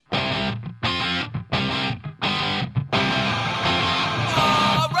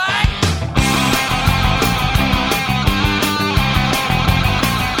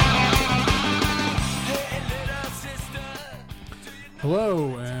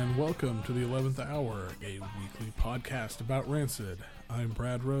and welcome to the 11th Hour, a weekly podcast about Rancid. I'm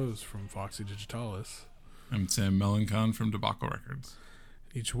Brad Rose from Foxy Digitalis. I'm Sam Melancon from Debacle Records.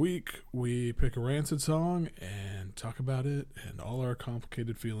 Each week, we pick a Rancid song and talk about it and all our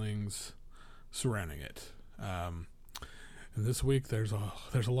complicated feelings surrounding it. And this week, there's a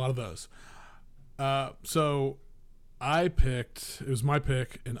lot of those. So it was my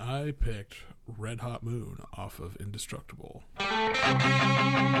pick, and I picked Red Hot Moon off of Indestructible. A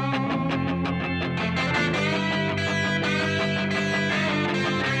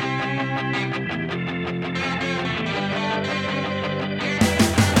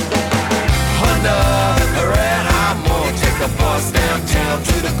red hot moon, take a bus downtown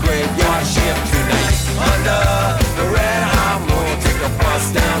to the graveyard shift tonight. Under the red hot moon, take a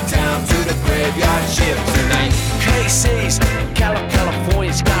bus downtown to the graveyard shift tonight. KC's,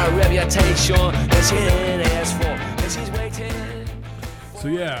 California's got a reputation that she didn't ask for, and she's waiting. So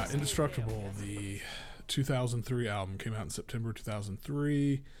yeah, Indestructible, the 2003 album, came out in September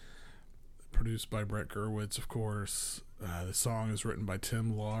 2003, produced by Brett Gurewitz, of course. The song is written by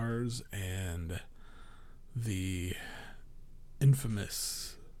Tim Lars and the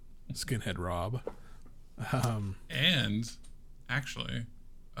infamous Skinhead Rob. And actually,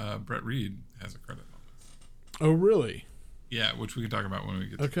 Brett Reed has a credit on this. Oh, really? Yeah, which we can talk about when we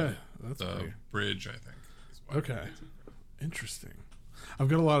get to the bridge, I think. Okay. Interesting. I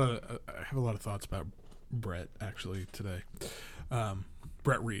have a lot of thoughts about Brett actually today.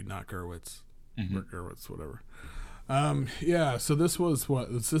 Brett Reed, not Gurewitz. Mm-hmm. Brett Gurewitz, whatever. So this was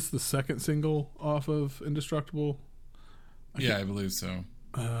is this the second single off of Indestructible? I believe so.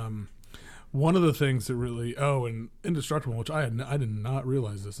 One of the things that really, and Indestructible, which I did not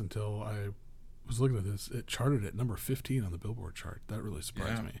realize this until I was looking at this, it charted at number 15 on the Billboard chart. That really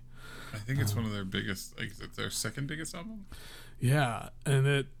surprised me. I think it's one of their biggest, it's their second biggest album. Yeah, and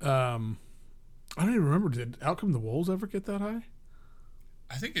it, I don't even remember, did Outcome the Wolves ever get that high?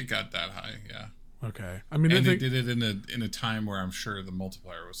 I think it got that high, yeah. Okay. I mean, and they did it in a time where I'm sure the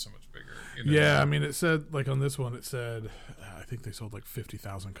multiplier was so much bigger. You know? Yeah, I mean, it said, like on this one, it said, I think they sold like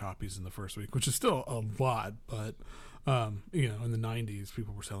 50,000 copies in the first week, which is still a lot, but, in the 90s,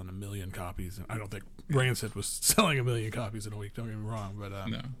 people were selling 1 million copies, and I don't think Rancid was selling 1 million copies in a week, don't get me wrong, but...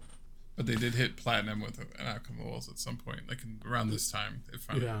 No. But they did hit platinum with an Outcome of the Wolves at some point, like around this time. It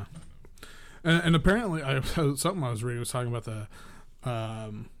finally, yeah. And apparently, something I was reading was talking about the...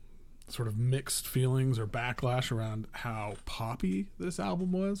 sort of mixed feelings or backlash around how poppy this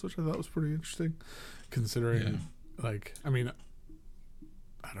album was, which I thought was pretty interesting, considering I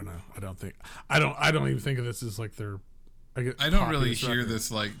don't know. I don't even think of this as like their. I don't really hear this,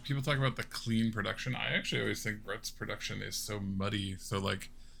 like, people talk about the clean production. I actually always think Brett's production is so muddy. So like,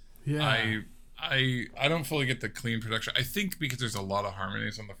 I don't fully get the clean production. I think because there's a lot of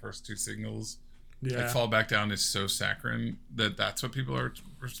harmonies on the first two singles. Yeah. Like Fall Back Down is so saccharine that's what people are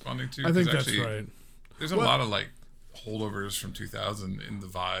responding to. I think that's right. There's a lot of like holdovers from 2000 in the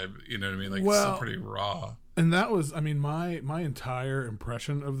vibe, you know what I mean? Like, it's still pretty raw. And that was, my entire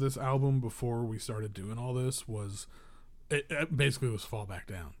impression of this album before we started doing all this was, it basically was Fall Back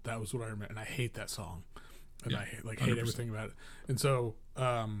Down. That was what I remember, and I hate that song. And I hate everything about it. And so,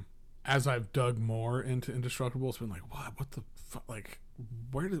 as I've dug more into Indestructible, it's been like, what the fuck? Like,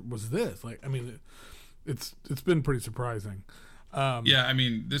 where was this? Like, I mean, it's been pretty surprising.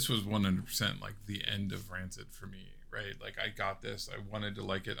 This was 100% like the end of Rancid for me, right? Like, I got this, I wanted to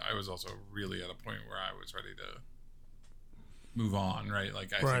like it. I was also really at a point where I was ready to move on, right?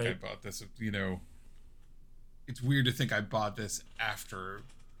 Like, I think I bought this, it's weird to think I bought this after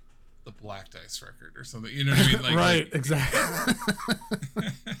the Black Dice record or something, you know what I mean? Like, right, exactly.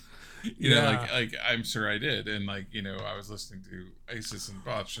 Like I'm sure I did, and I was listening to Isis and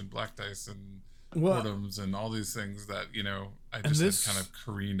Botch and Black Dice and Boredoms and all these things that I just had kind of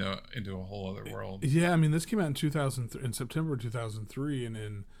careened into a whole other world. Yeah, I mean, this came out in September 2003, and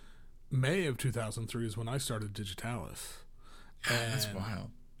in May of 2003 is when I started Digitalis. That's wild.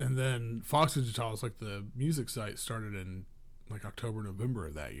 And then Fox Digitalis, like the music site, started in like October, November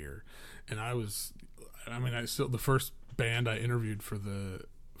of that year, and the first band I interviewed for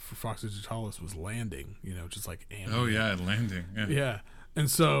Fox Digitalis was Landing, just like ambient. Oh yeah, Landing. Yeah.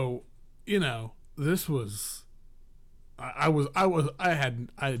 And so, this was I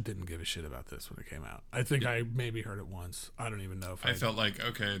didn't give a shit about this when it came out. I think I maybe heard it once. I don't even know if I felt like,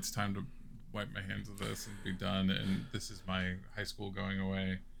 okay, it's time to wipe my hands of this and be done, and this is my high school going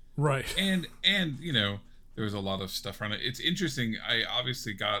away. Right. And there was a lot of stuff around it. It's interesting. I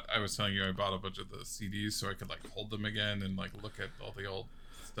was telling you I bought a bunch of the CDs so I could like hold them again and like look at all the old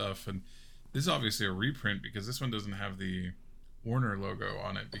stuff. And this is obviously a reprint because this one doesn't have the Warner logo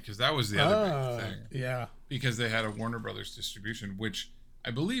on it, because that was the other big thing. Yeah. Because they had a Warner Brothers distribution, which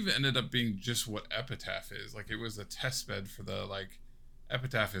I believe ended up being just what Epitaph is. Like, it was a test bed for the, like,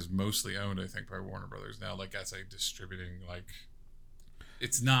 Epitaph is mostly owned, I think, by Warner Brothers now, like, as a distributing, like,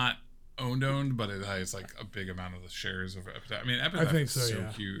 it's not owned, but it has, like, a big amount of the shares of Epitaph. I mean, Epitaph is so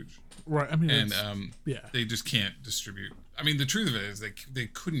huge. Right. I mean, and they just can't distribute. I mean, the truth of it is they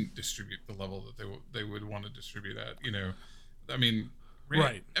couldn't distribute the level that they would want to distribute at, you know. I mean,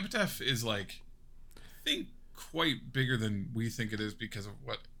 right. Epitaph is, like, I think quite bigger than we think it is because of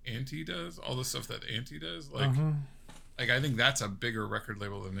what Anti does, all the stuff that Anti does. Like, like, I think that's a bigger record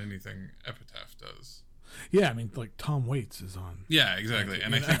label than anything Epitaph does. Yeah, I mean, like, Tom Waits is on. Yeah, exactly.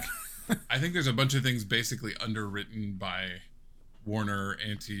 And I think there's a bunch of things basically underwritten by Warner,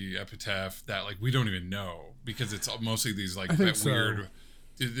 Anti, Epitaph that, like, we don't even know, because it's mostly these, like, weird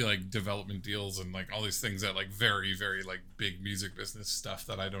like development deals and, like, all these things that, like, very, very, like, big music business stuff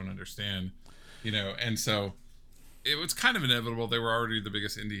that I don't understand, you know. And so it was kind of inevitable. They were already the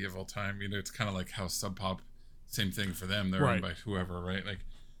biggest indie of all time, you know. It's kind of like how Sub Pop, same thing for them. They're owned by whoever, right? Like,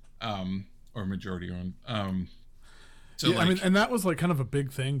 or majority owned. So yeah, like, I mean, and that was, like, kind of a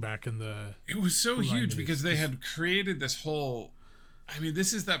big thing back in the. It was so huge because they had created this whole. I mean,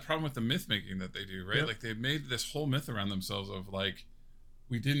 this is that problem with the myth making that they do, right? Yep. Like, they made this whole myth around themselves of, like,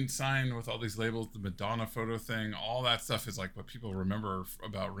 we didn't sign with all these labels, the Madonna photo thing, all that stuff is, like, what people remember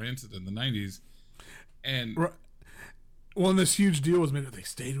about Rancid in the 90s. And well, and this huge deal was made that they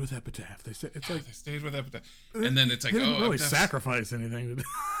stayed with Epitaph. They said, it's like they stayed with Epitaph, and then it's like, they didn't really Epitaph's... sacrifice anything.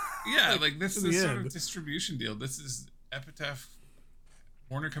 Yeah, like, this is a sort of distribution deal. This is Epitaph,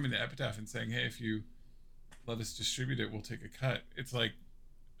 Warner coming to Epitaph and saying, hey, if you let us distribute it, we'll take a cut. It's like,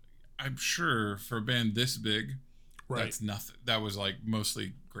 I'm sure for a band this big, that's nothing. That was, like,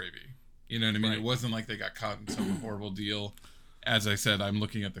 mostly gravy. You know what I mean? It wasn't like they got caught in some horrible deal. As I said, I'm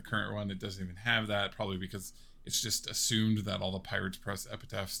looking at the current one. It doesn't even have that, probably because it's just assumed that all the Pirates Press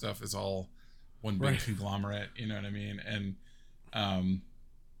Epitaph stuff is all one big conglomerate. You know what I mean? And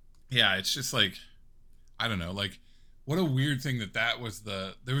yeah, it's just like, I don't know, like, what a weird thing that was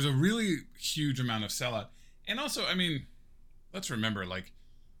there was a really huge amount of sellout. And also, I mean, let's remember, like,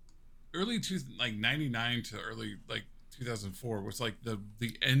 early 99 to early, like, 2004 was, like, the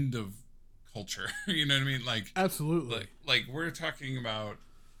end of culture. You know what I mean? Like, absolutely. Like we're talking about,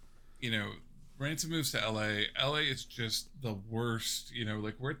 you know, Rancid moves to LA is just the worst. You know,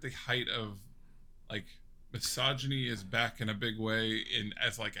 like, we're at the height of, like, misogyny is back in a big way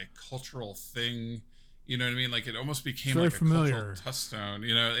as, like, a cultural thing. You know what I mean? Like, it almost became like a cultural touchstone,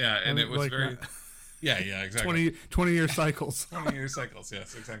 you know? Yeah, and it was, like, very... Yeah, exactly. 20-year cycles. 20-year cycles,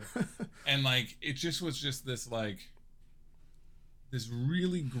 yes, exactly. And, like, it just was just this, like, this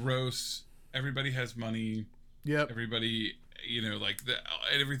really gross, everybody has money. Yep. Everybody, you know, like,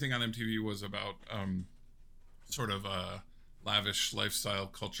 everything on MTV was about sort of lavish lifestyle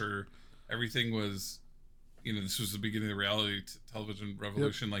culture. Everything was, you know, this was the beginning of the reality television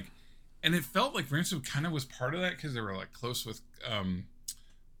revolution. Like, and it felt like Rancid kind of was part of that because they were, like, close with,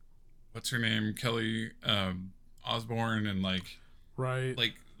 what's her name? Kelly Osbourne, and, like,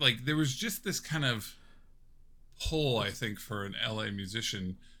 like there was just this kind of pull, I think, for an LA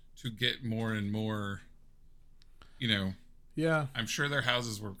musician to get more and more, you know. Yeah. I'm sure their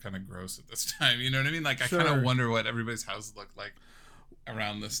houses were kind of gross at this time. You know what I mean? Like, I kind of wonder what everybody's houses looked like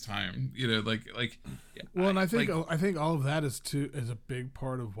around this time, you know, like yeah, well, and I think all of that is a big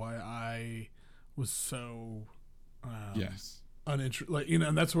part of why I was so uninterested, like, you know,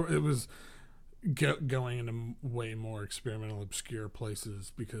 and that's where it was going into way more experimental, obscure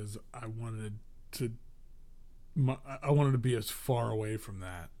places, because I wanted to be as far away from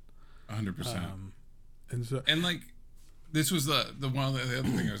that 100%. And so, and, like, this was the one, the other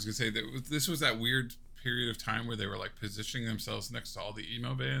thing I was gonna say, this was that weird period of time where they were, like, positioning themselves next to all the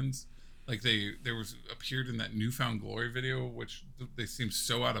emo bands. Like, appeared in that Newfound Glory video, which they seem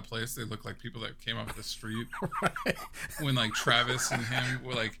so out of place. They look like people that came off the street. When, like, Travis and him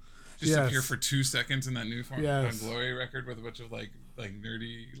were, like, just appear for 2 seconds in that Newfound Glory record with a bunch of, like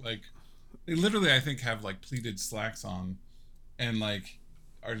nerdy, like, they literally, I think, have, like, pleated slacks on and, like,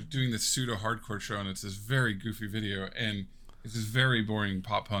 are doing this pseudo hardcore show, and it's this very goofy video, and it's this very boring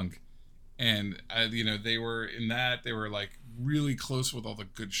pop punk. And, you know, they were in that, they were, like, really close with all the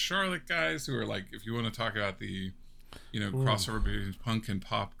Good Charlotte guys who are, like, if you want to talk about the, you know, crossover between punk and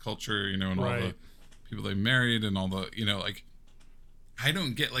pop culture, you know, and all the people they married and all the, you know, like, I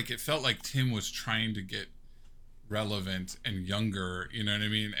don't get, like, it felt like Tim was trying to get relevant and younger, you know what I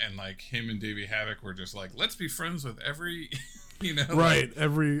mean? And, like, him and Davey Havok were just like, let's be friends with every, you know, like,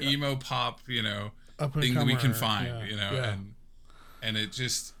 every emo pop, you know, thing that we can find, you know, and it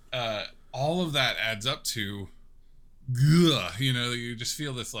just all of that adds up to, ugh, you know, you just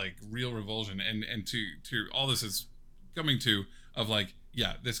feel this like real revulsion, and to all this is coming to of like,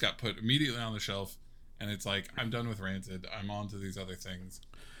 yeah, this got put immediately on the shelf, and it's like, I'm done with Rancid, I'm on to these other things.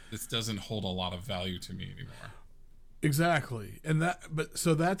 This doesn't hold a lot of value to me anymore. Exactly. And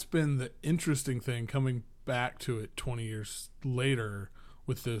so that's been the interesting thing, coming back to it 20 years later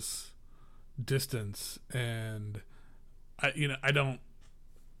with this distance. And I don't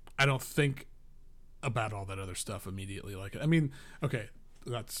think about all that other stuff immediately. Like, I mean, okay,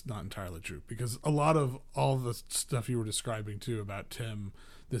 that's not entirely true, because a lot of all the stuff you were describing too about Tim,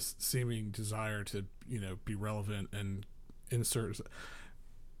 this seeming desire to, be relevant and insert,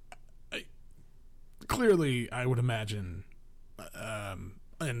 clearly I would imagine,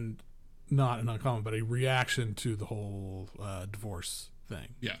 and not an uncommon, but a reaction to the whole divorce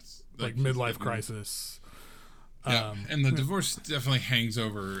thing. Yes. Like midlife crisis. Yeah, and the divorce definitely hangs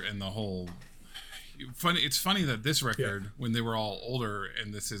over in the whole... It's funny that this record, when they were all older,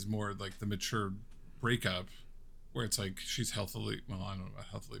 and this is more like the mature breakup, where it's like she's healthily, well, I don't know about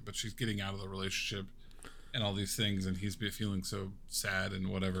healthily, but she's getting out of the relationship and all these things, and he's been feeling so sad and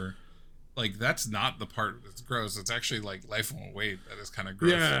whatever. Like, that's not the part that's gross. It's actually like Life Won't Wait that is kind of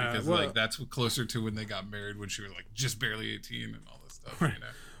gross, because like that's closer to when they got married, when she was like just barely 18 and all this stuff. Right.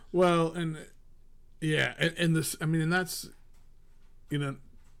 Well, and yeah, and this, I mean, and that's,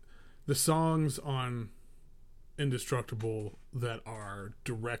 the songs on Indestructible that are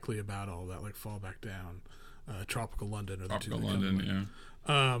directly about all that, like Fall Back Down, Tropical London, or Tropical London,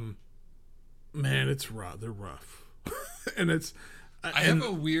 man, it's rough. They're rough. And it's, I have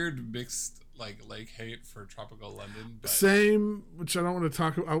a weird mixed like hate for Tropical London. But same, which I don't want to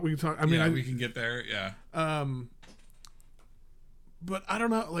talk about. We can talk. I mean, we can get there. Yeah. But I don't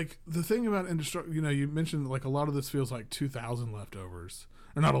know. Like, the thing about Indestructible, you mentioned like a lot of this feels like 2000 leftovers,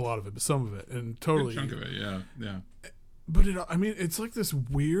 or not a lot of it, but some of it, and totally a chunk of it. Yeah. But it's like this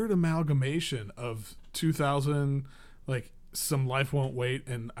weird amalgamation of 2000, like some Life Won't Wait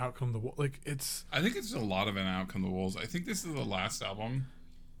and Out Come the Wolves. Like, it's... I think it's a lot of an Out Come the Wolves. I think this is the last album.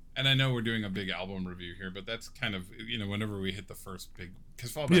 And I know we're doing a big album review here, but that's kind of, whenever we hit the first big...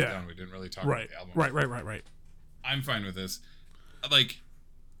 Because Fall Back Down, we didn't really talk about the album. Right. I'm fine with this. Like,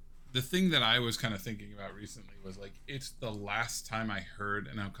 the thing that I was kind of thinking about recently was, like, it's the last time I heard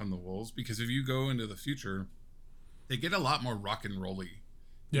an Out Come the Wolves, because if you go into the future, they get a lot more rock and roll-y.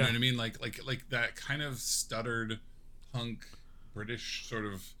 You know what I mean? Like that kind of stuttered... punk British sort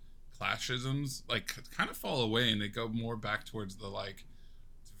of classisms like kind of fall away, and they go more back towards the like,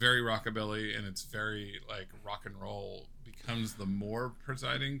 it's very rockabilly and it's very like rock and roll becomes the more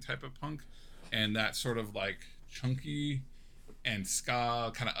presiding type of punk, and that sort of like chunky and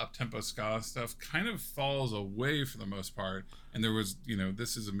ska kind of up-tempo ska stuff kind of falls away for the most part. And there was,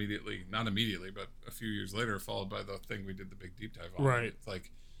 this is not immediately, but a few years later, followed by the thing we did the big deep dive on. Right. It's like,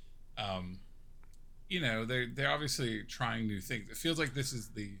 they're obviously trying new things. It feels like this is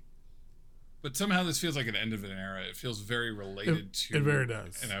but somehow this feels like an end of an era. It feels very related to... It very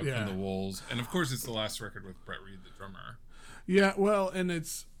does. And Out Come the Wolves. And of course it's the last record with Brett Reed, the drummer. Yeah, well, and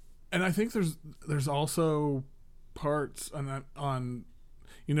I think there's also parts on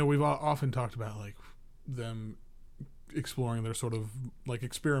we've often talked about like them exploring their sort of like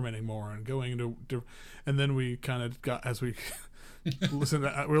experimenting more and going into, and then we kind of got, as we listen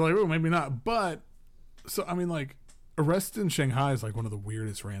to, we're like, oh, maybe not, but so I mean, like, Arrested in Shanghai is like one of the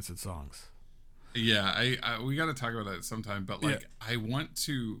weirdest Rancid songs. Yeah, I we got to talk about that sometime, but like, I want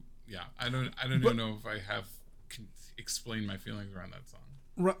to, I don't even know if I can explain my feelings around that song.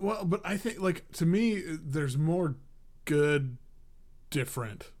 Right, well, but I think, like, to me, there's more good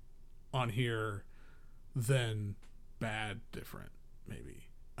different on here than bad different, maybe.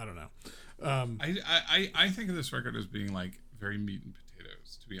 I don't know. I think of this record as being like very meat and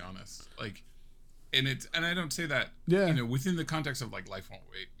potatoes, to be honest. Like, and I don't say that, within the context of like Life Won't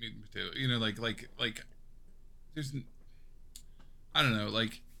Wait, meat and potato, like there's, I don't know,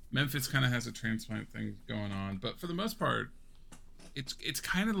 like Memphis kind of has a transplant thing going on, but for the most part, it's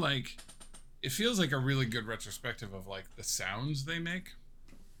kind of like, it feels like a really good retrospective of like the sounds they make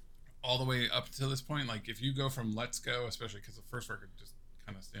all the way up to this point. Like, if you go from Let's Go, especially because the first record just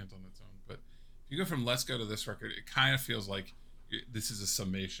kind of stands on its own, but if you go from Let's Go to this record, it kind of feels like this is a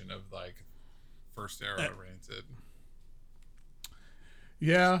summation of like first era Rancid.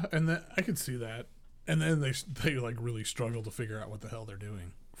 Yeah, and then I could see that, and then they like really struggle to figure out what the hell they're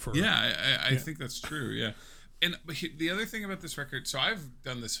doing. I think that's true. Yeah. And the other thing about this record, so I've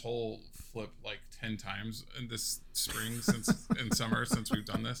done this whole flip like 10 times in this spring in summer since we've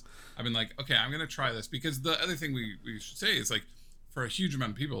done this. I've been like, okay, I'm going to try this, because the other thing we should say is like, for a huge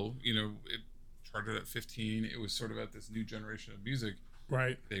amount of people, it charted at 15. It was sort of at this new generation of music.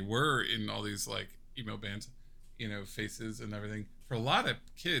 Right. They were in all these like emo bands, Faces and everything. For a lot of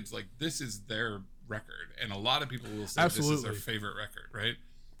kids, like this is their record, and a lot of people will say Absolutely. this is their favorite record, right?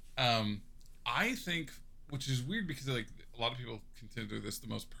 I think, which is weird because like a lot of people consider this the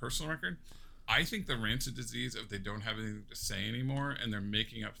most personal record. I think the Rancid disease of they don't have anything to say anymore and they're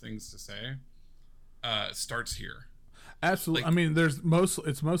making up things to say starts here. Absolutely. Like, I mean,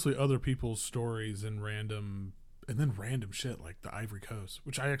 it's mostly other people's stories and random shit like the Ivory Coast,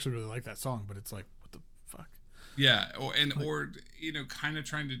 which I actually really like that song, but it's like, what the fuck? Yeah, or kind of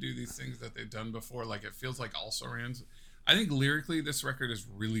trying to do these things that they've done before. Like it feels like also Rancid. I think lyrically this record is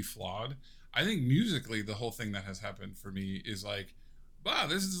really flawed. I think musically the whole thing that has happened for me is like, wow,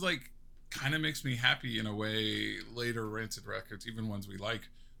 this is like kind of makes me happy in a way later Rancid records, even ones we like,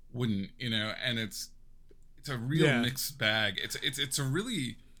 wouldn't, and it's a real mixed bag. It's a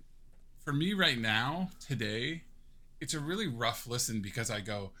really, for me right now, today, it's a really rough listen because I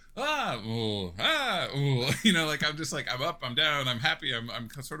go, ooh, like I'm just like, I'm up, I'm down, I'm happy, I'm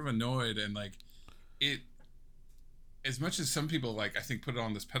sort of annoyed, and like it, as much as some people like, I think put it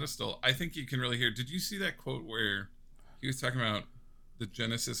on this pedestal, I think you can really hear, did you see that quote where he was talking about the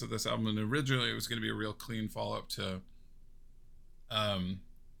genesis of this album, and originally it was going to be a real clean follow-up to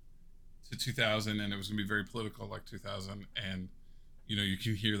 2000, and it was going to be very political like 2000, and you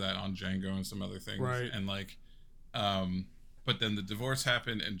can hear that on Django and some other things, right? And like but then the divorce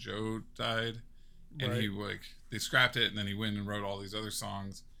happened and Joe died, and right. he they scrapped it, and then he went and wrote all these other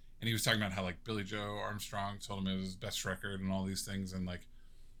songs, and he was talking about how like Billy Joe Armstrong told him it was his best record and all these things, and like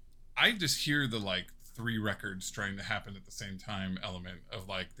I just hear the like 3 records trying to happen at the same time element of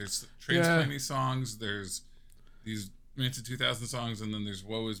like there's Transplaining songs, there's these Rancid 2000 songs, and then there's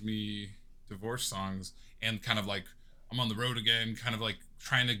Woe Is Me divorce songs, and kind of like I'm on the road again, kind of like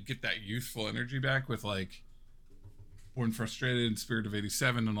trying to get that youthful energy back with like Born Frustrated and Spirit of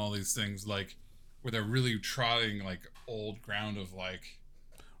 87 and all these things, like where they're really trotting like old ground of like,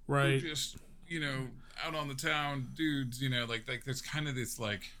 right, just out on the town dudes, like there's kind of this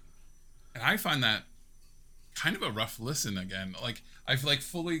like, and I find that kind of a rough listen again. Like I've like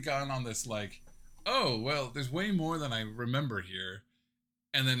fully gone on this like, oh well, there's way more than I remember here,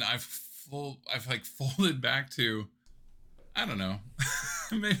 and then I've like folded back to, I don't know,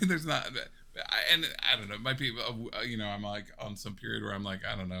 maybe there's not, and I don't know, it might be I'm like on some period where I'm like,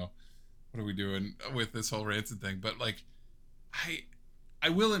 I don't know, what are we doing with this whole Rancid thing? But like I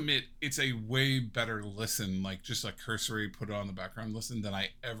will admit it's a way better listen, like just a cursory put it on the background listen, than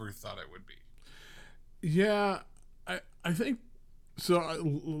I ever thought it would be. Yeah, I think so.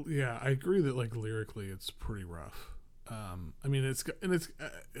 I agree that like lyrically it's pretty rough. I mean it's got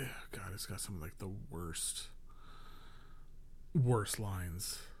some of like the worst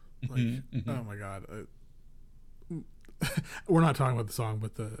lines. Like oh my god, we're not talking about the song,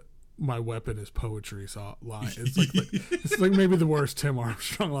 but the "My weapon is poetry" line. It's like maybe the worst Tim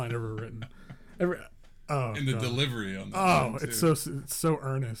Armstrong line ever written. And the delivery on that. Oh, it's so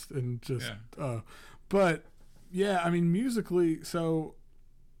earnest and just. Yeah. But yeah, I mean musically, so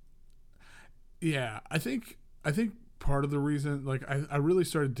yeah, I think part of the reason, like I really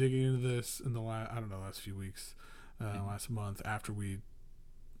started digging into this in the last few weeks, last month after we.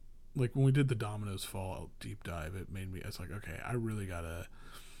 Like when we did the Dominoes Fall deep dive, it made me. It's like, okay, I really gotta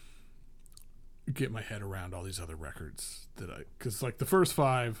get my head around all these other records because like the first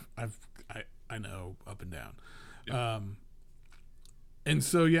 5, I know up and down, and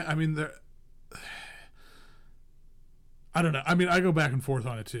so yeah, I mean I don't know. I mean, I go back and forth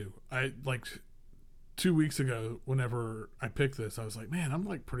on it too. I like 2 weeks ago, whenever I picked this, I was like, man, I'm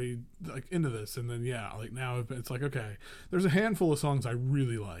like pretty like into this, and then yeah, like now it's like, okay, there's a handful of songs I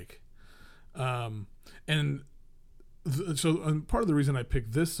really like, and part of the reason I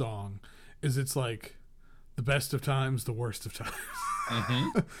picked this song is it's like the best of times, the worst of times,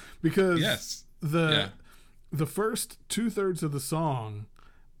 because the first 2/3 of the song,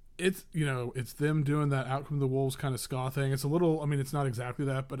 it's it's them doing that "Out Come the Wolves" kind of ska thing. It's a little, I mean, it's not exactly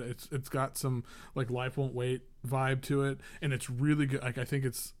that, but it's got some like "Life Won't Wait" vibe to it, and it's really good. Like I think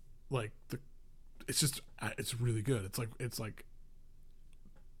it's like it's really good.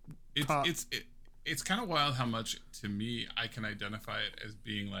 It's kind of wild how much to me I can identify it as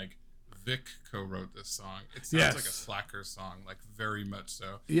being like Vic co-wrote this song. It sounds like a Slacker song, like very much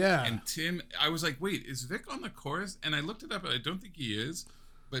so. Yeah. And Tim, I was like, wait, is Vic on the chorus? And I looked it up, and I don't think he is.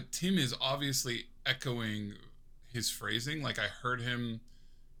 But Tim is obviously echoing his phrasing. Like I heard him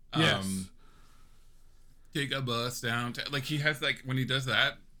take a bus down to, like he has like when he does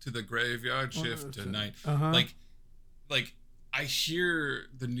that to the graveyard shift tonight. Uh-huh. Like I hear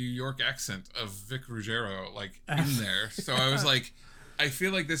the New York accent of Vic Ruggiero like in there. So I was like, I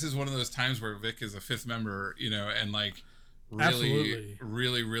feel like this is one of those times where Vic is a fifth member, you know, and like really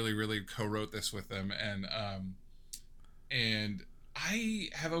co-wrote this with them, and I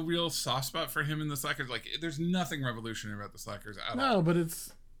have a real soft spot for him in the Slackers. Like, there's nothing revolutionary about the Slackers at all. No, but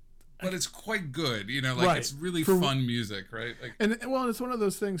it's quite good, you know. Like, it's really fun music, right? Like, and well, it's one of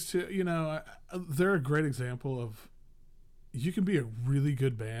those things too. You know, they're a great example of you can be a really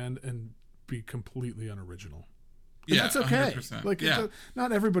good band and be completely unoriginal. And that's okay. 100%. Like,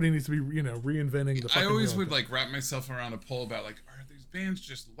 not everybody needs to be, you know, reinventing the fucking I always world. would like wrap myself around a poll about like, are these bands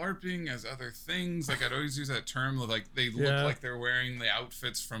just LARPing as other things? Like, I'd always use that term of like, they look like they're wearing the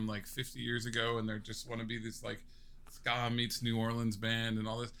outfits from like 50 years ago and they just want to be this like ska meets New Orleans band and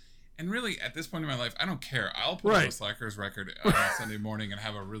all this. And really, at this point in my life, I don't care. I'll put on a Slackers record on a Sunday morning and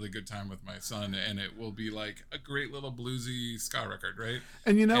have a really good time with my son, and it will be like a great little bluesy ska record, right?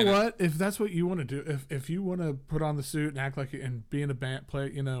 And you know what? If that's what you want to do, if you want to put on the suit and act like and be in a band,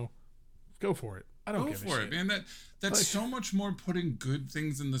 play, you know, go for it. I don't give a shit. Go for it, man. That's like, so much more putting good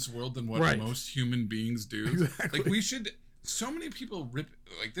things in this world than what most human beings do. Exactly. Like, we should. So many people rip.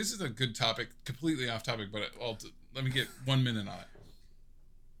 Like, this is a good topic, completely off topic, but let me get 1 minute on it.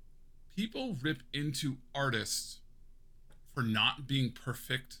 People rip into artists for not being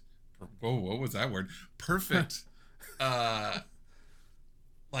perfect. Whoa, what was that word? Perfect.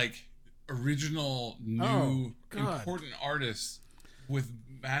 Like original, new, important artists with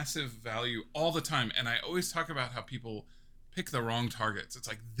massive value all the time. And I always talk about how people pick the wrong targets. It's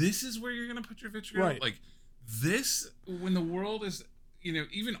like, this is where you're going to put your vitriol. Right. Like this, when the world is, you know,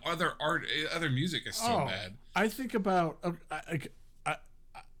 even other music is so bad. I think about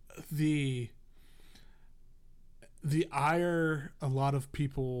the ire a lot of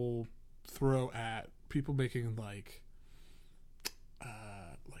people throw at people making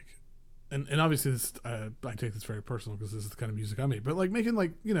and obviously this I take this very personal because this is the kind of music I make, but like making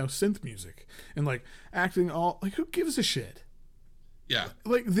like, you know, synth music and like acting all like, who gives a shit? Yeah,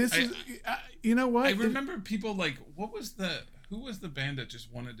 like this is you know what? I remember people like, who was the band that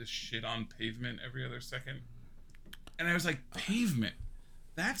just wanted to shit on Pavement every other second? And I was like, Pavement?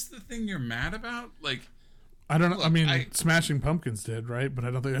 That's the thing you're mad about? Like, I don't know. Look, I mean, Smashing Pumpkins did, right? But I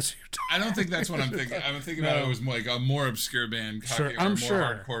don't think that's. I don't think that's what I'm thinking. I'm thinking about it was like a more obscure band talking about a more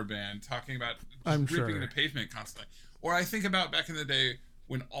hardcore band talking about ripping the Pavement constantly. Or I think about back in the day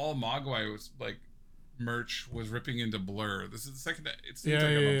when all Mogwai was like merch was ripping into Blur. This is the second. It seems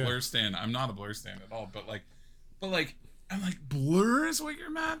like I'm a Blur stan. I'm not a Blur stan at all. But I'm like, Blur is what you're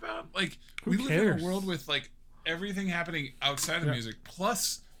mad about. Like, we live in a world with like everything happening outside of music,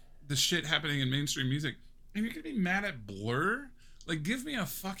 plus the shit happening in mainstream music, and you're gonna be mad at Blur? Like, give me a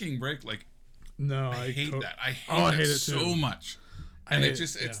fucking break. Like, no, I hate that. I hate it so much. And it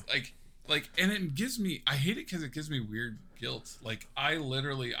just, it's like, and it gives me, I hate it because it gives me weird guilt. Like, I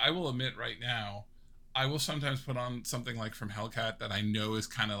will admit right now, I will sometimes put on something like from Hellcat that I know is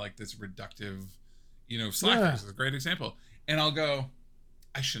kind of like this reductive, you know, Slackers is a great example, and I'll go,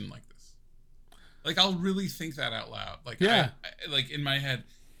 I shouldn't like this. Like, I'll really think that out loud. Like, I like in my head,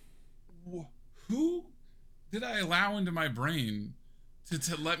 who did I allow into my brain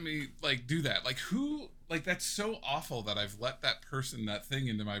to let me like do that? Like, who? Like, that's so awful that I've let that person, that thing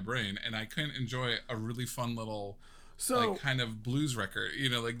into my brain, and I couldn't enjoy a really fun little like kind of blues record, you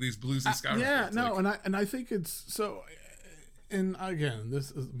know, like these bluesy ska records. Yeah, no, like, and I think it's so. And again,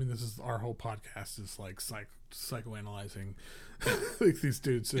 this is our whole podcast is like psychoanalyzing like these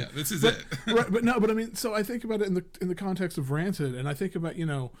dudes. Yeah, this is it. Right, but no, but I mean, so I think about it in the context of Rancid, and I think about, you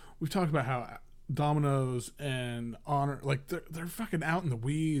know, we've talked about how Dominoes and Honor, like they're fucking out in the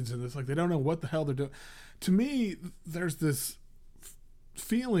weeds, and it's like they don't know what the hell they're doing. To me, there's this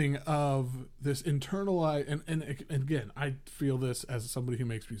feeling of this internalized, and again, I feel this as somebody who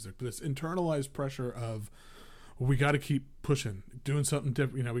makes music, but this internalized pressure of, we got to keep pushing, doing something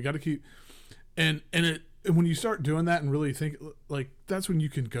different. You know, we got to keep, and when you start doing that and really think, like, that's when you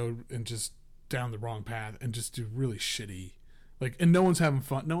can go and just down the wrong path and just do really shitty, like, and no one's having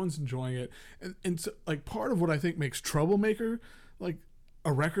fun, no one's enjoying it, and so, like, part of what I think makes Troublemaker like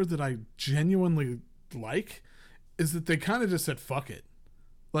a record that I genuinely like is that they kind of just said, fuck it,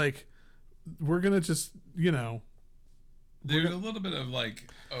 like, we're gonna just, you know. There's a little bit of like,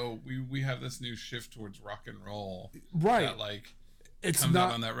 oh, we have this new shift towards rock and roll, right? That like it's comes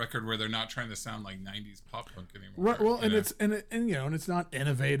out on that record where they're not trying to sound like '90s pop punk anymore, right? Well, and it's and you know, and it's not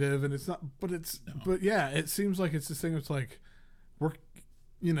innovative, and it's not, but yeah, it seems like it's this thing that's like, we're,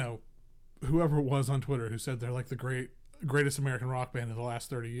 you know, whoever it was on Twitter who said they're like the greatest American rock band of the last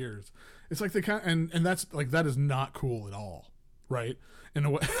 30 years. It's like they kind of, and that's like, that is not cool at all. right? In a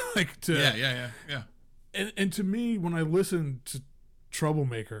way, like to Yeah. and to me, when I listen to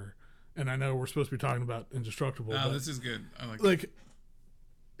Troublemaker, and I know we're supposed to be talking about Indestructible, No, but this is good. I like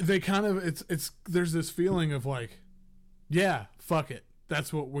they kind of it's there's this feeling of like, yeah, fuck it,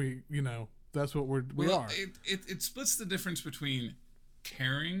 that's what we that's what we are. It splits the difference between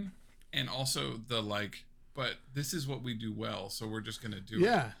caring and also the like, but this is what we do well, so we're just gonna do it.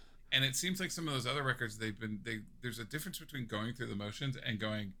 Yeah. And it seems like some of those other records there's a difference between going through the motions and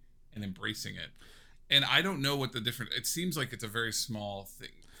going and embracing it. And I don't know what the difference. It seems like it's a very small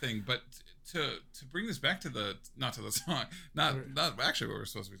thing, but to bring this back to the not to the song, not actually what we're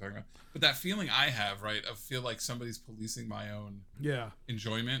supposed to be talking about, but that feeling I have, right, of feel like somebody's policing my own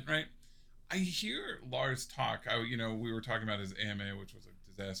enjoyment, right? I hear Lars talk. We were talking about his AMA, which was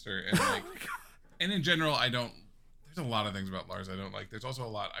a disaster, and like, and in general, I don't. There's a lot of things about Lars I don't like. There's also a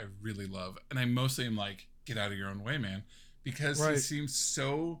lot I really love, and I mostly am like, get out of your own way, man, because he seems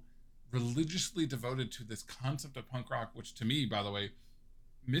so religiously devoted to this concept of punk rock, which to me, by the way,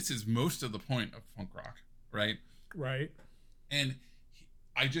 misses most of the point of punk rock, right? Right. And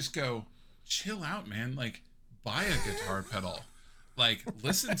I just go, chill out, man. Like, buy a guitar pedal. Like,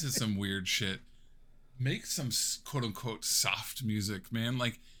 listen to some weird shit. Make some quote unquote soft music, man.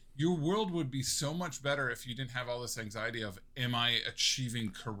 Like, your world would be so much better if you didn't have all this anxiety of, am I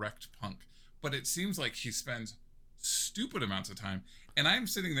achieving correct punk? But it seems like he spends stupid amounts of time. And I'm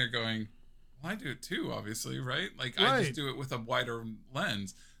sitting there going, well, I do it too, obviously, right? Like, I just do it with a wider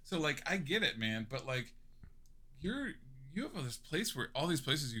lens. So, like, I get it, man. But, like, you have this place where all these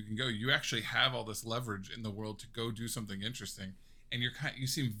places you can go, you actually have all this leverage in the world to go do something interesting. And you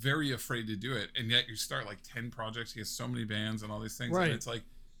seem very afraid to do it. And yet you start, like, 10 projects. He has so many bands and all these things. Right. And it's like,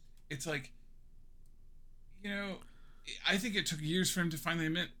 I think it took years for him to finally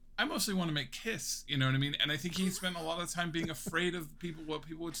admit, I mostly want to make Kiss, you know what I mean? And I think he spent a lot of time being afraid of what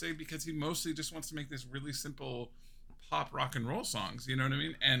people would say, because he mostly just wants to make this really simple pop rock and roll songs, you know what I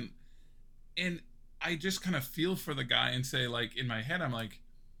mean? And I just kind of feel for the guy and say, like, in my head, I'm like,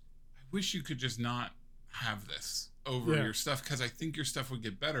 I wish you could just not have this over your stuff, because I think your stuff would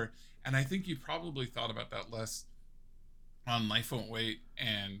get better. And I think you probably thought about that less on Life Won't Wait,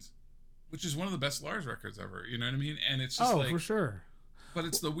 and which is one of the best Lars records ever, you know what I mean? And it's just for sure. But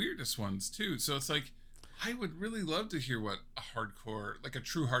it's the weirdest ones too. So it's like, I would really love to hear what a hardcore, like a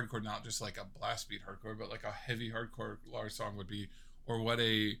true hardcore, not just like a blast beat hardcore, but like a heavy hardcore Lars song would be, or what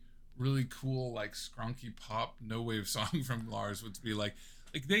a really cool, like, skronky pop no wave song from Lars would be like.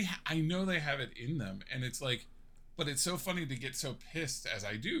 Like, I know they have it in them, and it's like, but it's so funny to get so pissed as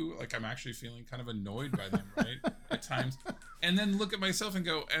I do. Like, I'm actually feeling kind of annoyed by them, right? At times. And then look at myself and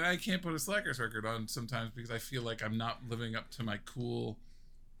go, and I can't put a Slackers record on sometimes because I feel like I'm not living up to my cool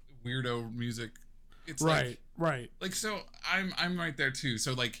weirdo music. It's right. Like, so I'm right there too.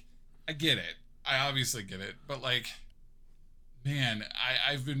 So, like, I get it. I obviously get it. But, like, man,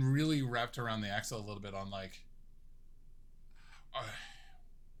 I've been really wrapped around the axle a little bit on, like,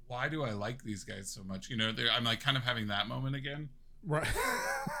 why do I like these guys so much? You know, I'm like kind of having that moment again. Right.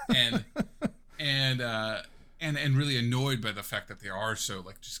 and really annoyed by the fact that they are so,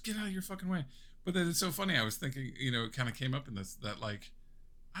 like, just get out of your fucking way. But then it's so funny. I was thinking, it kind of came up in this, that, like,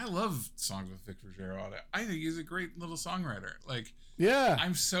 I love songs with Vic Ruggiero on it. I think he's a great little songwriter. Like, yeah,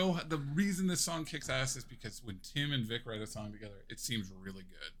 the reason this song kicks ass is because when Tim and Vic write a song together, it seems really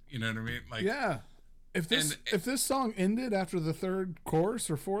good. You know what I mean? Like, yeah. If this song ended after the third chorus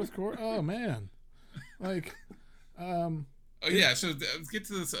or fourth chorus, oh man, like, oh yeah. So let's get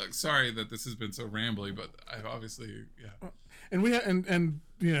to this. Sorry that this has been so rambly, but I've obviously And we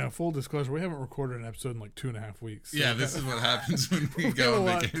full disclosure, we haven't recorded an episode in like 2.5 weeks. So yeah, this is what happens when we go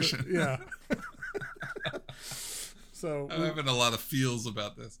on vacation. Yeah. So I'm having a lot of feels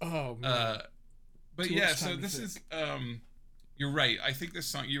about this. Oh man. But yeah, so this is you're right. I think this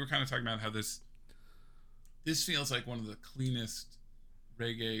song, you were kind of talking about how this feels like one of the cleanest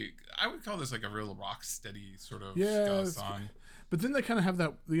reggae. I would call this like a real rock steady sort of ska song. But then they kind of have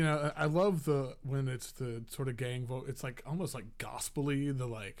that, I love when it's the sort of gang vote. It's like almost like gospel-y, the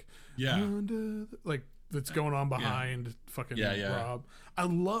like, like that's going on behind fucking Rob. I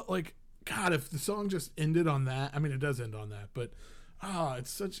love, like, God, if the song just ended on that. I mean, it does end on that, but it's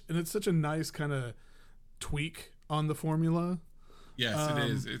such a nice kind of tweak on the formula. Yes, it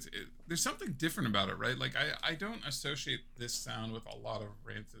is. There's something different about it, right? Like, I don't associate this sound with a lot of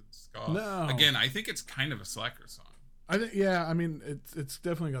Rancid ska. No. Again, I think it's kind of a Slacker song. I think, yeah. I mean, it's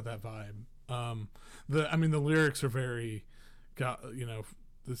definitely got that vibe. The lyrics are very,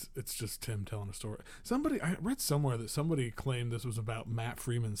 it's just Tim telling a story. I read somewhere that somebody claimed this was about Matt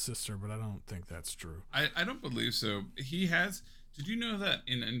Freeman's sister, but I don't think that's true. I don't believe so. He has Did you know that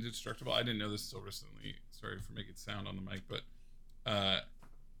in Indestructible, I didn't know this until recently, sorry for making sound on the mic, but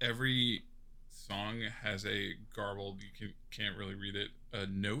every song has a garbled, you can't really read it, a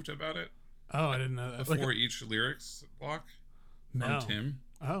note about it. Oh, I didn't know that. Before each lyrics block from Tim.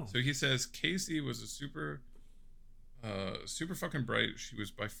 Oh. So he says, Casey was a super fucking bright. She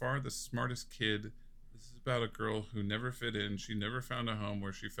was by far the smartest kid. This is about a girl who never fit in. She never found a home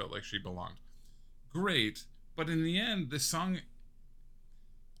where she felt like she belonged. Great. But in the end, this song,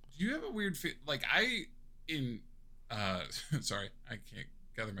 do you have a weird feel? Like sorry, I can't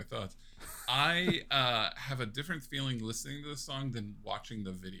gather my thoughts. I have a different feeling listening to the song than watching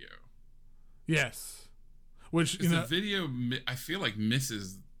the video. Yes. Which, the video, I feel like,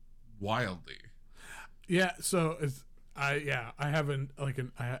 misses wildly. Yeah, so I have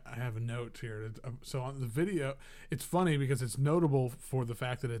I have a note here. So on the video, it's funny because it's notable for the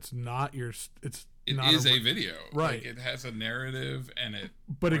fact that it's not your. It is a video, right? Like, it has a narrative and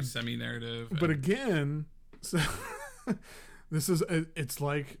semi-narrative. But again, so this is it's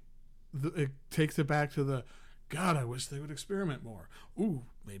like it takes it back to the. God, I wish they would experiment more. Ooh,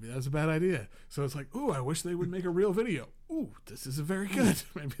 maybe that's a bad idea. So it's like, ooh, I wish they would make a real video. Ooh, this isn't very good.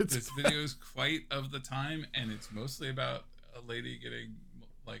 Maybe this video is quite of the time, and it's mostly about a lady getting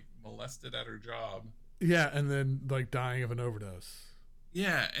like molested at her job. Yeah, and then like dying of an overdose.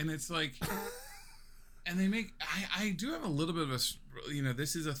 Yeah, and it's like, and they make. I do have a little bit of a,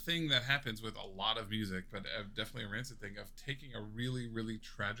 this is a thing that happens with a lot of music, but definitely a Rancid thing of taking a really, really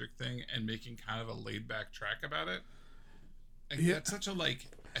tragic thing and making kind of a laid back track about it. Like, yeah. That's such a I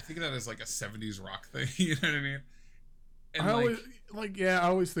think of that as like a 70s rock thing. You know what I mean? And I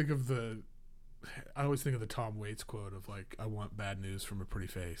always think of the Tom Waits quote of like, I want bad news from a pretty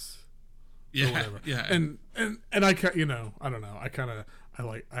face. Yeah, yeah. And I I don't know. I kind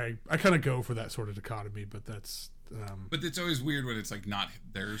of go for that sort of dichotomy, but that's. But it's always weird when it's like not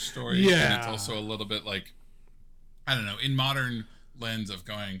their story. Yeah. And it's also a little bit like, I don't know, in modern lens of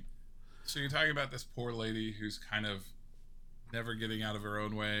going, so you're talking about this poor lady who's kind of never getting out of her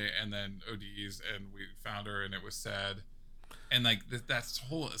own way, and then ODs, and we found her, and it was sad. And like that's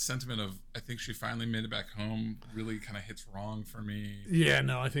whole sentiment of, I think she finally made it back home, really kind of hits wrong for me. Yeah,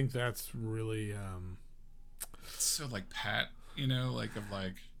 no, I think that's really it's so like Pat,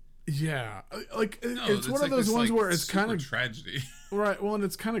 yeah, it's one of those ones where it's kind of tragedy. Right, well, and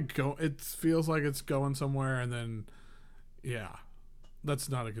it's kind of it feels like it's going somewhere, and then yeah, that's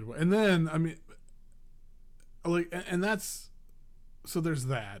not a good way. And then I mean, and that's, so there's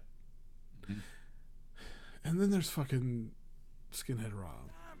that. Mm-hmm. And then there's fucking Skinhead Rob.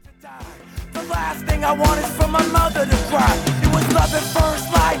 The last thing I want is for my mother to cry. It was love at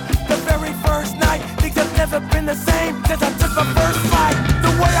first light, the very first night. Things have never been the same since I took my first flight.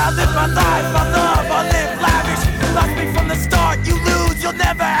 The way I live my life, I love, I live lavish. Lost me from the start, you lose, you'll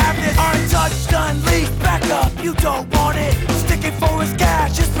never have this. Untouched, unleashed, back up, you don't want it. Sticking for his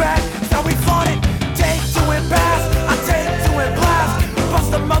cash, his back, that's how we flaunt it. Take two and pass, I take two and blast.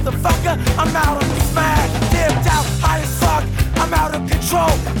 Bust a motherfucker, I'm out on the smash. Dipped out, high as fuck, I'm out of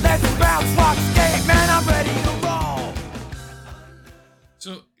control. Let's bounce, rock, skate, man, I'm ready to roll.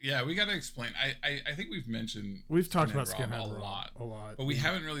 So yeah, we gotta explain. I think we've talked about Skinhead Rob a lot, but we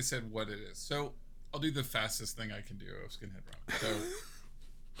haven't really said what it is. So I'll do the fastest thing I can do of Skinhead Rob. So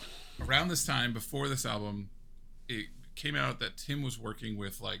around this time, before this album, it came out that Tim was working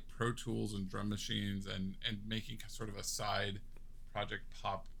with like Pro Tools and drum machines and making sort of a side project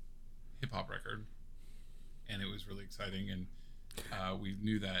hip hop record, and it was really exciting. And we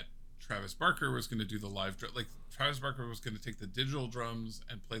knew that Travis Barker was going to do the live Travis Barker was going to take the digital drums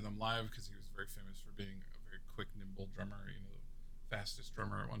and play them live, because he was very famous for being a very quick, nimble drummer, the fastest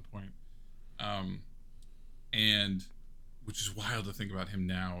drummer at one point, and which is wild to think about him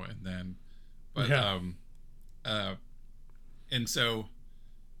now and then. But yeah. And so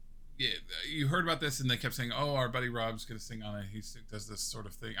yeah, you heard about this, and they kept saying, "Oh, our buddy Rob's going to sing on it. He does this sort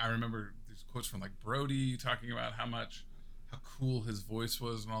of thing." I remember these quotes from like Brody talking about how cool his voice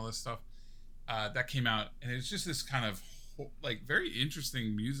was and all this stuff. That came out, and it's just this kind of like very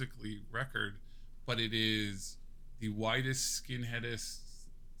interesting musically record, but it is the whitest, skinheadest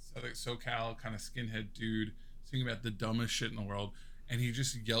SoCal kind of skinhead dude singing about the dumbest shit in the world, and he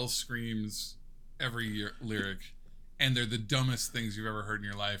just screams every lyric. And they're the dumbest things you've ever heard in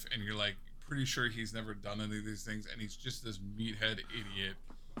your life, and you're like pretty sure he's never done any of these things, and he's just this meathead idiot.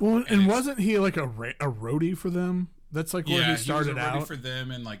 Well, and wasn't he like a roadie for them? That's like where he started out. Yeah, he was a roadie out for them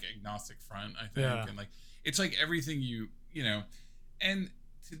and like Agnostic Front, I think, yeah. And like it's like everything you know. And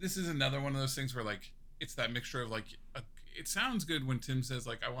this is another one of those things where like it's that mixture of like it sounds good when Tim says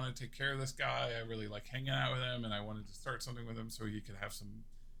like, I want to take care of this guy. I really like hanging out with him, and I wanted to start something with him so he could have some,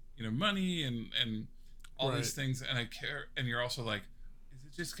 money and all these things. And I care. And you're also like, is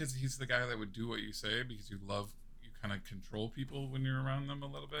it just because he's the guy that would do what you say because you kind of control people when you're around them a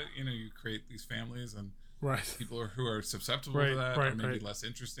little bit? You create these families and people who are susceptible to that, or maybe less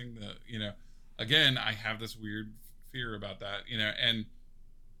interesting. Again, I have this weird fear about that, and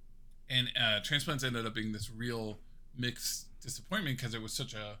Transplants ended up being this real mixed disappointment because it was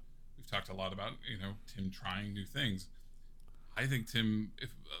we've talked a lot about, Tim trying new things. I think Tim, if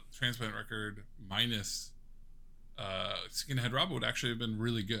Transplant record minus Skinhead Rob would actually have been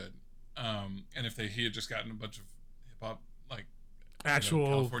really good. And if he had just gotten a bunch of hip hop, like actual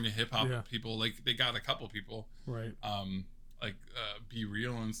California hip hop people, like they got a couple people, right? Like Be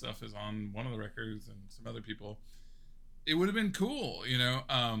Real and stuff is on one of the records, and some other people. It would have been cool,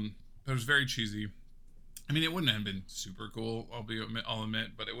 but it was very cheesy. I mean, it wouldn't have been super cool, I'll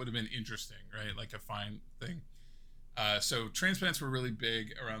admit, but it would have been interesting, right? Like a fine thing. So Transplants were really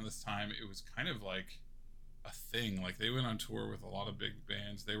big around this time. It was kind of like a thing. Like they went on tour with a lot of big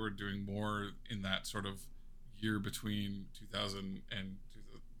bands. They were doing more in that sort of year between 2000 and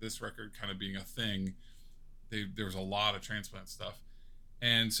this record kind of being a thing. There was a lot of Transplant stuff.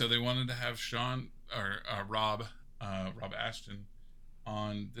 And so they wanted to have Rob Ashton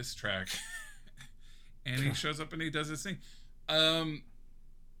on this track. And he shows up and he does his thing.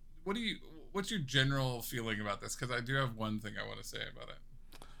 What's your general feeling about this? Because I do have one thing I want to say about it.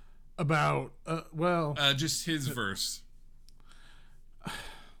 About just his verse.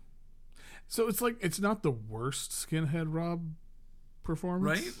 So it's like it's not the worst Skinhead Rob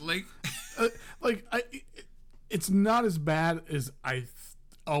performance, right? Like, it's not as bad as I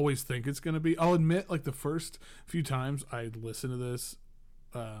always think it's going to be. I'll admit, like the first few times I listened to this,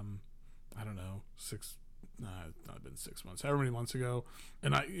 I don't know, it's not been 6 months, however many months ago.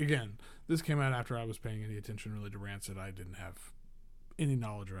 And this came out after I was paying any attention really to Rancid. I didn't have any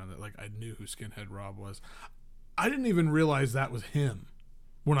knowledge around it. Like I knew who Skinhead Rob was. I didn't even realize that was him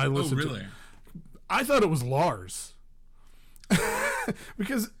when I listened to it. I thought it was Lars.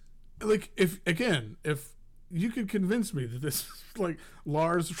 Because like if you could convince me that this is like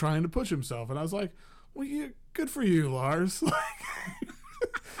Lars trying to push himself, and I was like, well, yeah, good for you, Lars.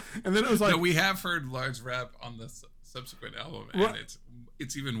 And then it was like, no, we have heard Lars rap on the subsequent album, and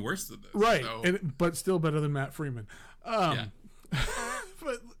it's even worse than this, right? So. But still better than Matt Freeman.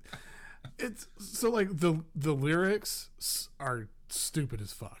 But it's so like the lyrics are stupid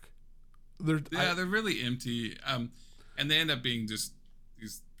as fuck. They're really empty, and they end up being just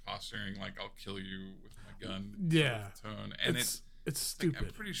these posturing like I'll kill you with my gun, tone, and it's stupid. Like,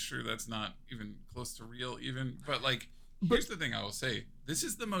 I'm pretty sure that's not even close to real, but like. Here's the thing I will say. This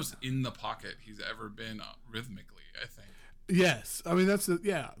is the most in the pocket he's ever been rhythmically, I think. Yes. I mean, that's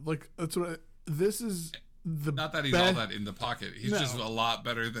what this is the not that he's all that in the pocket. He's just a lot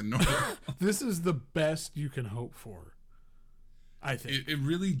better than normal. This is the best you can hope for, I think. It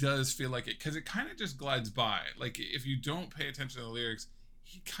really does feel like it, because it kind of just glides by. Like, if you don't pay attention to the lyrics,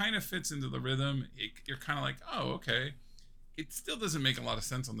 he kind of fits into the rhythm. You're kind of like, oh, okay. It still doesn't make a lot of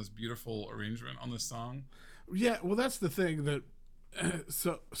sense on this beautiful arrangement on this song. Yeah, well, that's the thing that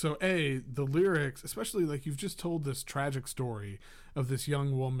the lyrics, especially like you've just told this tragic story of this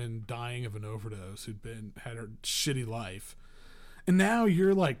young woman dying of an overdose who'd had her shitty life, and now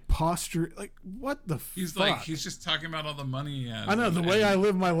you're like like what the he's fuck? Like he's just talking about all the money he has. I know the way I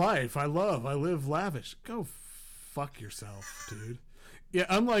live my life. I live lavish. Go fuck yourself, dude. Yeah,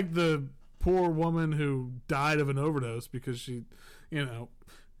 unlike the poor woman who died of an overdose because she,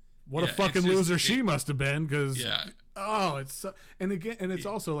 what a fucking loser she must have been, because it's so, and it's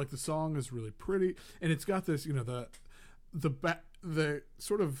also like the song is really pretty, and it's got this the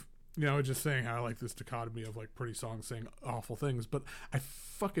sort of just saying how I like this dichotomy of like pretty songs saying awful things, but I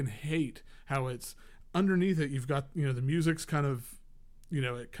fucking hate how it's underneath it you've got the music's kind of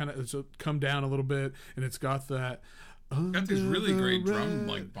it's come down a little bit, and it's got that got this really great drum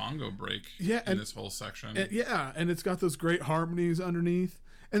like bongo break in this whole section, and it's got those great harmonies underneath.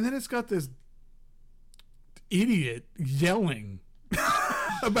 And then it's got this idiot yelling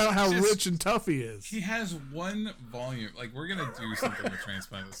about how rich and tough he is. He has one volume. Like, we're going to do something with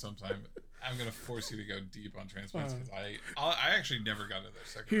Transplants sometime. I'm going to force you to go deep on Transplants, because I actually never got into their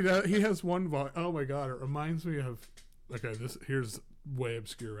second. He has one volume. Oh, my God. It reminds me of... Okay, here's way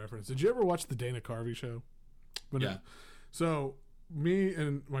obscure reference. Did you ever watch the Dana Carvey show? So, me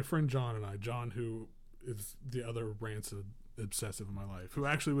and my friend John and John, who is the other Rancid obsessive in my life, who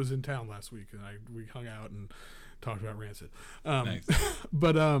actually was in town last week, and we hung out and talked about Rancid. Nice.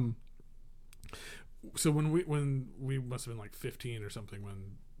 But so when we must have been like 15 or something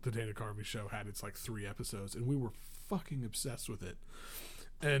when the Dana Carvey show had its like 3 episodes, and we were fucking obsessed with it.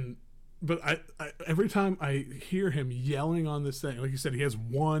 But I every time I hear him yelling on this thing, like you said, he has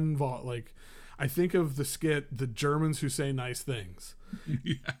one like I think of the skit "The Germans Who Say Nice Things."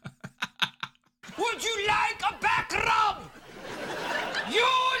 Yeah. Would you like a back rub? You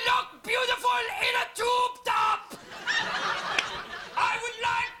look beautiful in a tube top. I would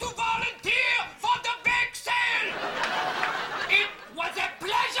like to volunteer for the big sale. It was a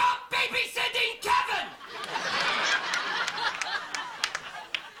pleasure babysitting Kevin.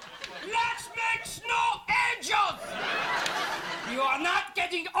 Let's make snow angels. You are not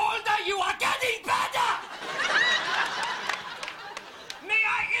getting older, you are getting better. May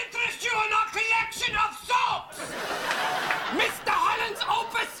I interest you in our collection of soaps? Mr. Holland's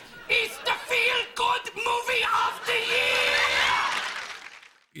opus is the feel-good movie of the year.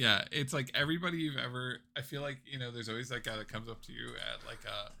 Yeah, it's like everybody you've ever. I feel like, you know, there's always that guy that comes up to you at like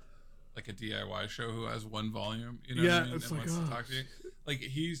a DIY show who has one volume, you know, Yeah, what I mean, it's and like, wants oh. to talk to you. Like,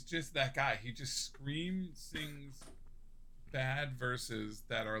 he's just that guy. He just screams, sings bad verses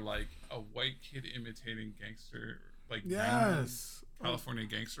that are like a white kid imitating gangster, like Yes. California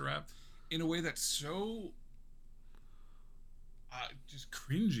gangster rap, in a way that's so just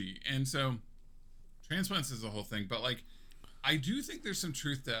cringy. And so Transplants is the whole thing, but like I do think there's some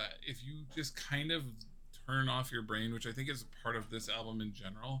truth that if you just kind of turn off your brain, which I think is part of this album in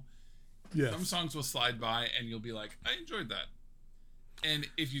general, Yes. some songs will slide by and you'll be like, I enjoyed that. And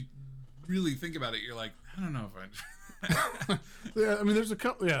if you really think about it, you're like, I don't know if I enjoyed that. Yeah, I mean, there's a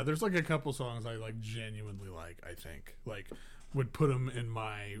couple. Yeah, there's like a couple songs I like genuinely like. I think like would put them in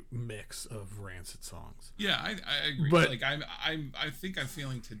my mix of Rancid songs. Yeah, I agree. But- like I think I'm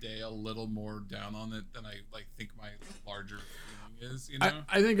feeling today a little more down on it than I like think my larger feeling is. You know,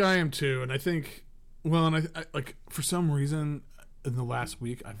 I think I am too, and I think well, and I like for some reason in the last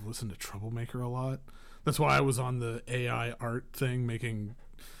week I've listened to Troublemaker a lot. That's why I was on the AI art thing making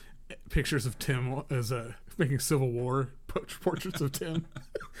pictures of Tim as making Civil War portraits of Tim,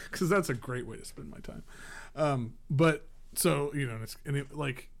 because that's a great way to spend my time. But so you know,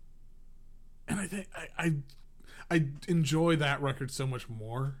 and I think I enjoy that record so much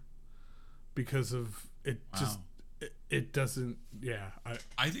more because of it. Wow. Just it doesn't. Yeah,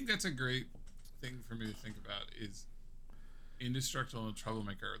 I think that's a great thing for me to think about is Indestructible and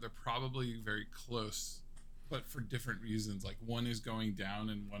Troublemaker. They're probably very close, but for different reasons. Like one is going down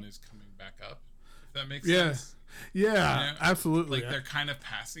and one is coming back up. If that makes sense. Yeah, You know? absolutely. Like they're kind of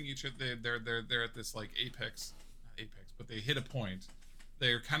passing each other. They're at this like apex, not apex, but they hit a point.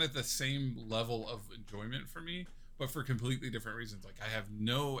 They're kind of the same level of enjoyment for me, but for completely different reasons. Like I have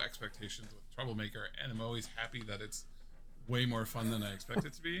no expectations with Troublemaker, and I'm always happy that it's way more fun than I expect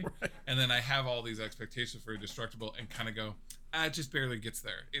it to be. Right. And then I have all these expectations for Indestructible and kind of go, it just barely gets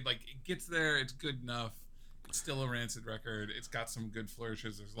there. It gets there. It's good enough. It's still a Rancid record. It's got some good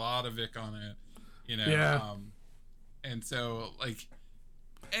flourishes. There's a lot of Vic on it, you know. Yeah. And so like,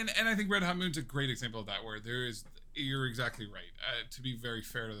 and I think Red Hot Moon's a great example of that, where there is. You're exactly right. To be very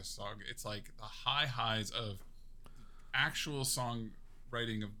fair to this song, it's like the high highs of actual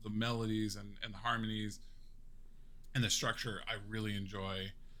songwriting of the melodies and the harmonies and the structure I really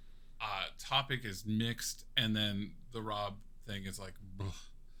enjoy. Topic is mixed, and then the Rob thing is like,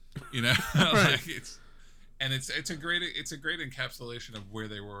 you know, Right. like it's a great encapsulation of where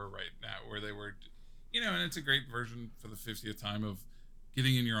they were right now, where they were, you know, and it's a great version for the 50th time of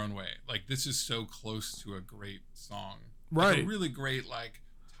getting in your own way. Like this is so close to a great song, like Right. a really great like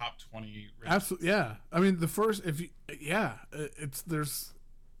top 20. Absolutely, yeah. I mean, the first, there's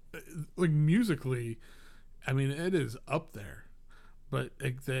like musically, I mean, it is up there, but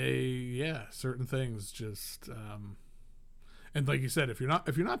like certain things just, and like you said, if you're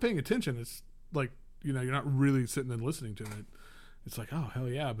not paying attention, it's like, you know, you're not really sitting and listening to it. It's like, oh hell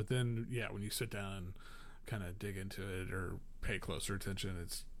yeah, but then when you sit down and kind of dig into it or pay closer attention,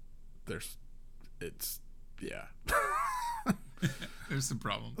 there's There's some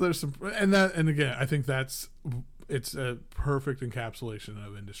problem. There's some, and again, I think it's a perfect encapsulation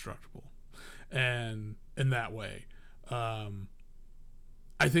of Indestructible, and in that way, I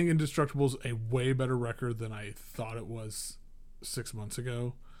think Indestructible's a way better record than I thought it was 6 months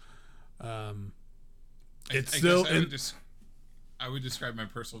ago. It's still, I would describe my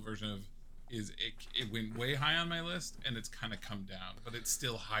personal version of is it went way high on my list and it's kind of come down, but it's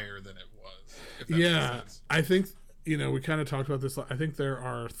still higher than it was. If that makes sense. I think, you know, we kind of talked about this. I think there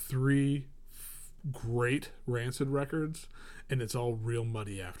are 3 great Rancid records, and it's all real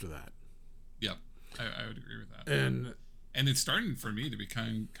muddy after that. Yep, I would agree with that. And it's starting for me to be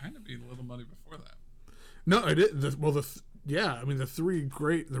kind of be a little muddy before that. No, it is. The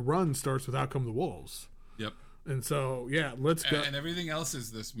run starts with Out Come the Wolves. Yep. And so, yeah, let's go. And everything else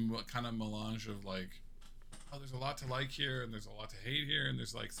is this kind of melange of like, oh, there's a lot to like here, and there's a lot to hate here, and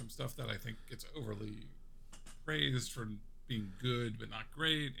there's like some stuff that I think gets overly praised for being good but not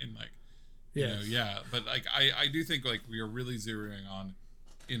great, and like, but like I do think like we are really zeroing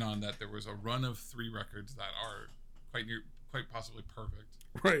in on that there was a run of 3 records that are quite possibly perfect,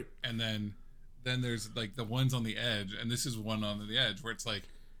 right? And then there's like the ones on the edge, and this is one on the edge where it's like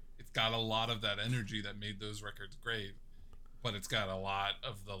it's got a lot of that energy that made those records great, but it's got a lot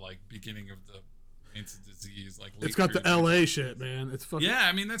of the like beginning of the Rancid disease, like it's got the LA shit, man. It's fucking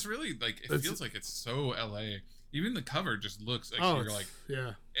I mean that's really like it feels like it's so LA. Even the cover just looks like you're like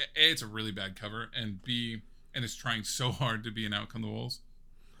A, it's a really bad cover, and B, and it's trying so hard to be an Out Come the Wolves,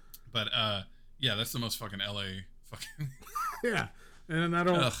 but that's the most fucking LA fucking yeah. And I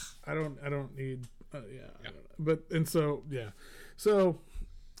don't need but and so so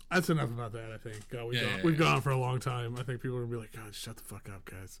that's enough about that. I think we've gone on for a long time. I think people are gonna be like, God, shut the fuck up,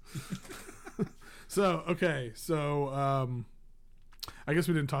 guys. So I guess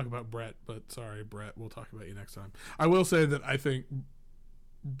we didn't talk about Brett, but sorry, Brett, we'll talk about you next time. I will say that I think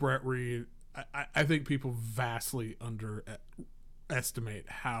Brett Reed, I think people vastly underestimate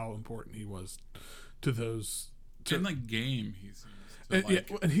how important he was to those. In like game, he seems to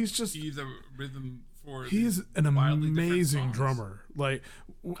like, and he's just the rhythm for. He's an amazing drummer. Like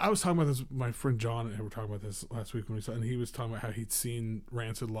I was talking about this, my friend John and I were talking about this last week when we saw, and he was talking about how he'd seen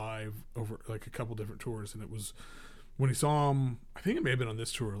Rancid live over like a couple different tours, and it was. When he saw him, I think it may have been on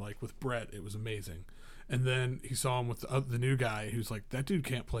this tour, like with Brett, it was amazing. And then he saw him with the new guy who's like, that dude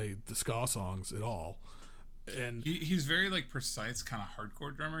can't play the ska songs at all. And he's very like precise kind of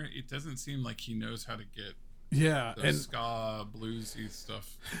hardcore drummer. It doesn't seem like he knows how to get and ska bluesy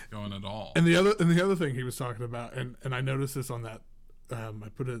stuff going at all. And the other thing he was talking about, and I noticed this on that, I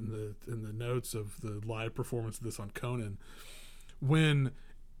put it in the notes of the live performance of this on Conan,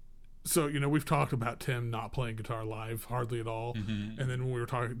 So, we've talked about Tim not playing guitar live hardly at all. Mm-hmm. And then when we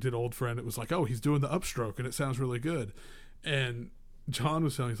were did Old Friend, it was like, oh, he's doing the upstroke and it sounds really good. And John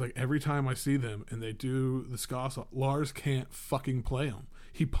was telling, he's like, every time I see them and they do the ska song, Lars can't fucking play them.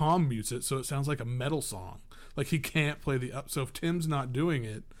 He palm mutes it so it sounds like a metal song. Like he can't play the up. So if Tim's not doing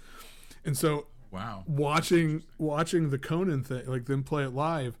it, and so watching the Conan thing, like them play it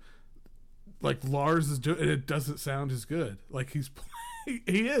live, like Lars is doing, and it doesn't sound as good. Like he's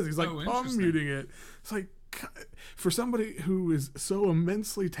he is. He's like palm muting it. It's like for somebody who is so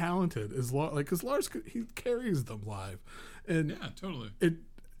immensely talented as because Lars he carries them live, and yeah, totally.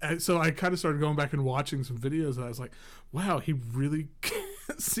 So I kind of started going back and watching some videos, and I was like, wow, he really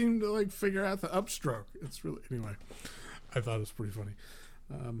can't seem to like figure out the upstroke. It's really anyway. I thought it was pretty funny.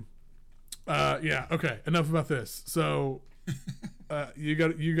 Okay. Enough about this. So you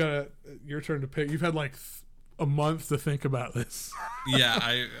got your turn to pick. You've had like a month to think about this. Yeah,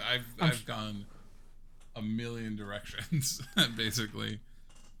 I've gone a million directions basically.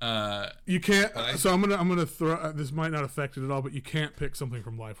 You can't. So I'm gonna throw. This might not affect it at all, but you can't pick something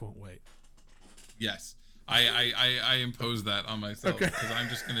from Life Won't Wait. Yes, I impose that on myself because I'm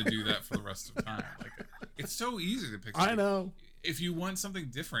just gonna do that for the rest of time. Like it's so easy to pick. I know. If you want something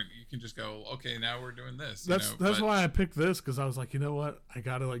different, you can just go, okay, now we're doing this. That's why I picked this, because I was like, you know what, I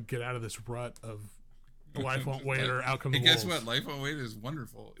gotta like get out of this rut of Life Won't Wait or Out Come the Wolves. Guess what? Life Won't Wait is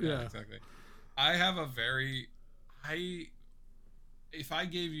wonderful. Yeah, exactly. I have a very if I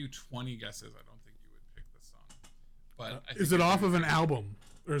gave you 20 guesses, I don't think you would pick this song. But is it off of an album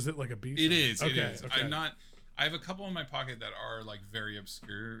or is it like a B side? It is. Okay, it is. Okay. I have a couple in my pocket that are like very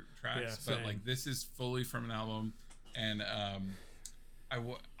obscure tracks, but like this is fully from an album, and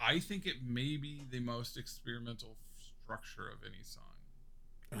I think it may be the most experimental structure of any song.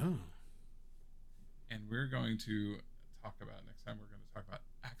 Oh. And we're going to talk about next time. We're going to talk about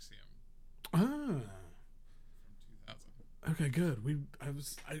Axiom. Ah. From 2000. Okay, good.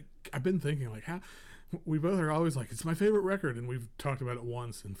 I've been thinking like how we both are always like it's my favorite record, and we've talked about it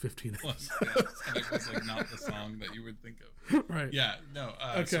once in 15 episodes. And it was like not the song that you would think of. Right. Yeah. No.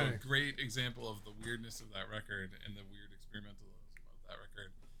 Okay. So great example of the weirdness of that record and the weird experimentalism of that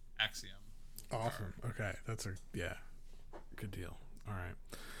record. Axiom. Awesome. Okay, that's good deal. All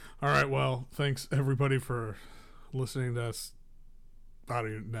right. Well, thanks everybody for listening to us. I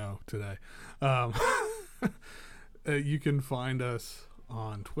don't even know today. You can find us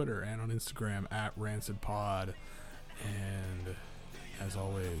on Twitter and on Instagram at RancidPod. And as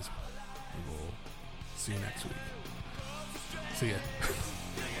always, we will see you next week. See ya.